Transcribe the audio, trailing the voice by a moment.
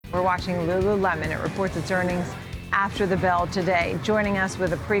We're watching Lululemon. It reports its earnings after the bell today. Joining us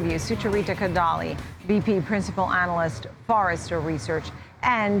with a preview, Sucharita Kodali, VP Principal Analyst, Forrester Research,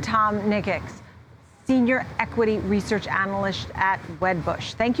 and Tom Nikic, Senior Equity Research Analyst at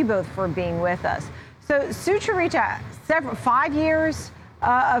Wedbush. Thank you both for being with us. So Sucharita, 5 years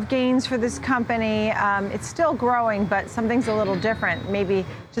of gains for this company. It's still growing, but something's a little different, maybe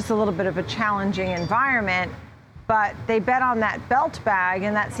just a little bit of a challenging environment. But they bet on that belt bag,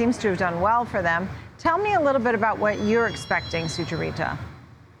 and that seems to have done well for them. Tell me a little bit about what you're expecting, Sucharita.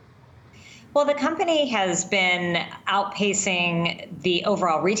 Well, the company has been outpacing the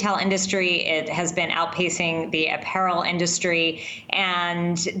overall retail industry. It has been outpacing the apparel industry.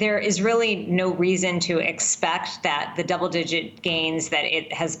 And there is really no reason to expect that the double-digit gains that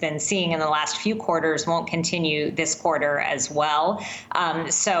it has been seeing in the last few quarters won't continue this quarter as well.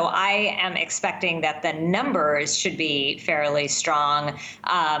 So I am expecting that the numbers should be fairly strong.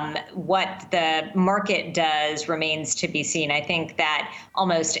 What the market does remains to be seen. I think that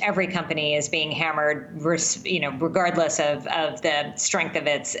almost every company is being hammered, regardless of the strength of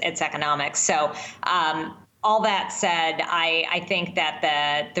its economics. So all that said, I think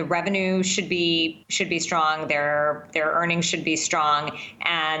that the revenue should be strong. Their earnings should be strong,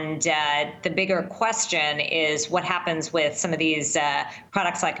 and the bigger question is what happens with some of these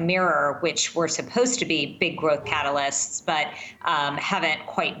products like Mirror, which were supposed to be big growth catalysts, but haven't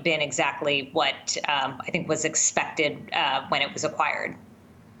quite been exactly what I think was expected when it was acquired.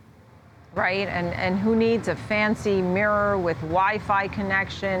 Right, and who needs a fancy mirror with Wi-Fi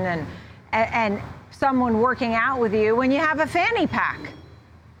connection and someone working out with you when you have a fanny pack,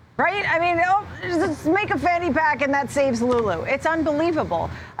 right? I mean, just make a fanny pack and that saves Lulu. It's unbelievable.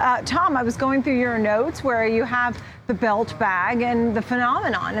 Tom, I was going through your notes where you have the belt bag and the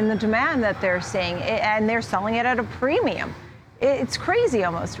phenomenon and the demand that they're seeing, and they're selling it at a premium. It's crazy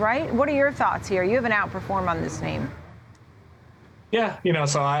almost, right? What are your thoughts here? You have an outperform on this name. Yeah,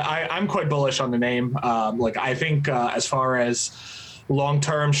 so I'm quite bullish on the name. I think as far as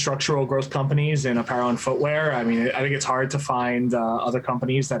long-term structural growth companies in apparel and footwear, I think it's hard to find other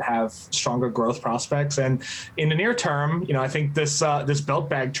companies that have stronger growth prospects. And in the near term, I think this belt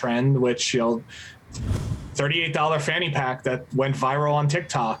bag trend, which $38 fanny pack that went viral on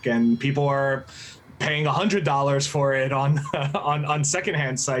TikTok, and people are paying $100 for it on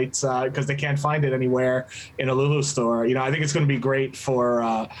secondhand sites because they can't find it anywhere in a Lulu store. I think it's going to be great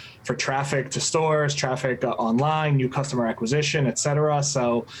for traffic to stores, traffic online, new customer acquisition, et cetera.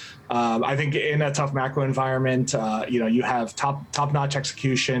 So I think in a tough macro environment, you have top-notch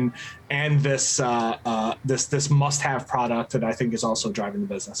execution and this must-have product that I think is also driving the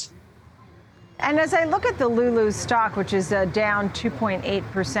business. And as I look at the Lulu stock, which is down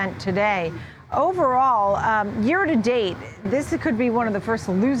 2.8% today, overall, year to date, this could be one of the first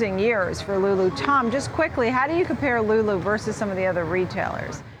losing years for Lulu. Tom, just quickly, how do you compare Lulu versus some of the other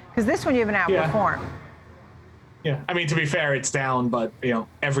retailers? Because this one you have an outperform. Yeah, to be fair, it's down, but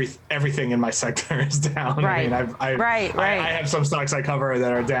everything in my sector is down. Right. I have some stocks I cover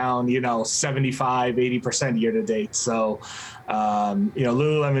that are down, 75, 80% year to date. So,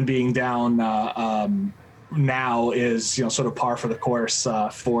 Lululemon being down now is sort of par for the course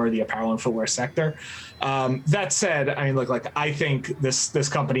for the apparel and footwear sector. That said, I think this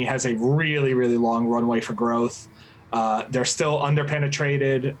company has a really, really long runway for growth. They're still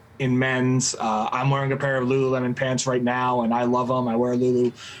underpenetrated in men's. I'm wearing a pair of Lululemon pants right now, and I love them. I wear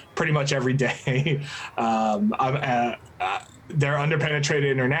Lulu pretty much every day. They're underpenetrated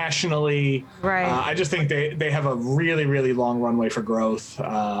internationally. Right. I just think they have a really, really long runway for growth,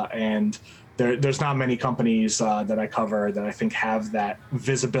 and there's not many companies that I cover that I think have that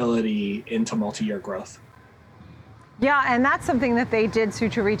visibility into multi-year growth. Yeah, and that's something that they did,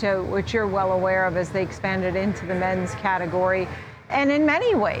 Sucharita, which you're well aware of, as they expanded into the men's category, and in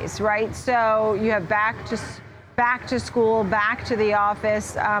many ways, right? So you have back to school, back to the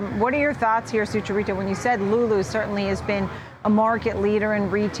office. What are your thoughts here, Sucharita? When you said Lulu certainly has been a market leader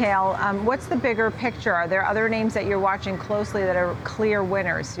in retail, what's the bigger picture? Are there other names that you're watching closely that are clear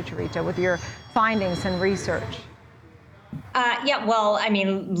winners, Sucharita, with your findings and research?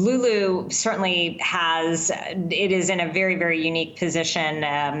 Lulu certainly it is in a very, very unique position.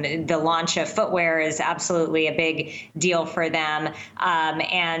 The launch of footwear is absolutely a big deal for them.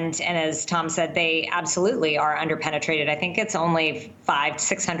 And as Tom said, they absolutely are underpenetrated. I think it's only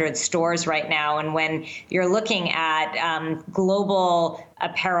 500-600 stores right now. And when you're looking at global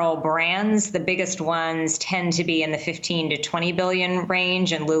apparel brands, the biggest ones tend to be in the 15 to 20 billion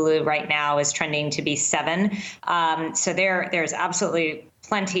range, and Lulu right now is trending to be 7. So there's absolutely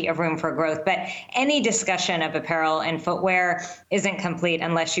plenty of room for growth. But any discussion of apparel and footwear isn't complete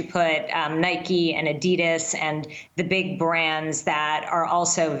unless you put Nike and Adidas and the big brands that are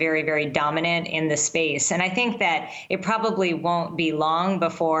also very, very dominant in the space. And I think that it probably won't be long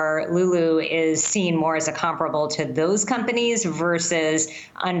before Lulu is seen more as a comparable to those companies versus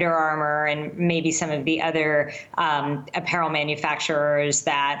Under Armour and maybe some of the other apparel manufacturers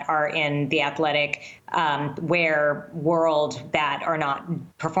that are in the athletic wear world that are not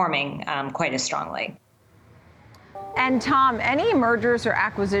performing quite as strongly. And Tom, any mergers or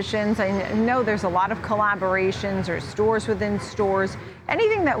acquisitions? I know there's a lot of collaborations or stores within stores.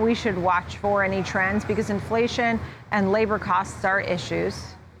 Anything that we should watch for, any trends? Because inflation and labor costs are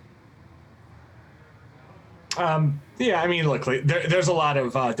issues. Yeah, I mean, look, there's a lot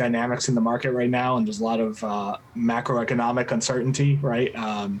of dynamics in the market right now, and there's a lot of macroeconomic uncertainty, right?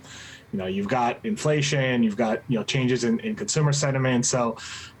 You've got inflation, you've got changes in consumer sentiment. So,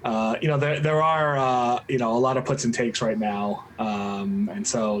 there are a lot of puts and takes right now, and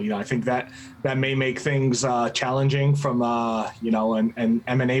so I think that may make things challenging from an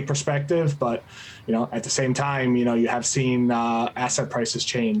M&A perspective. But at the same time, you have seen asset prices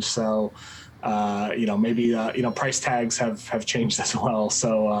change. So. Maybe price tags have changed as well.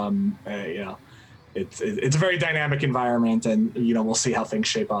 So it's a very dynamic environment, and we'll see how things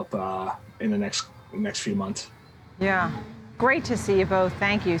shape up in the next few months. Yeah, great to see you both.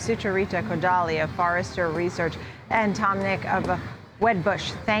 Thank you, Sucharita Kodali of Forrester Research and Tom Nick of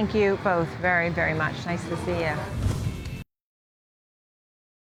Wedbush. Thank you both very, very much. Nice to see you.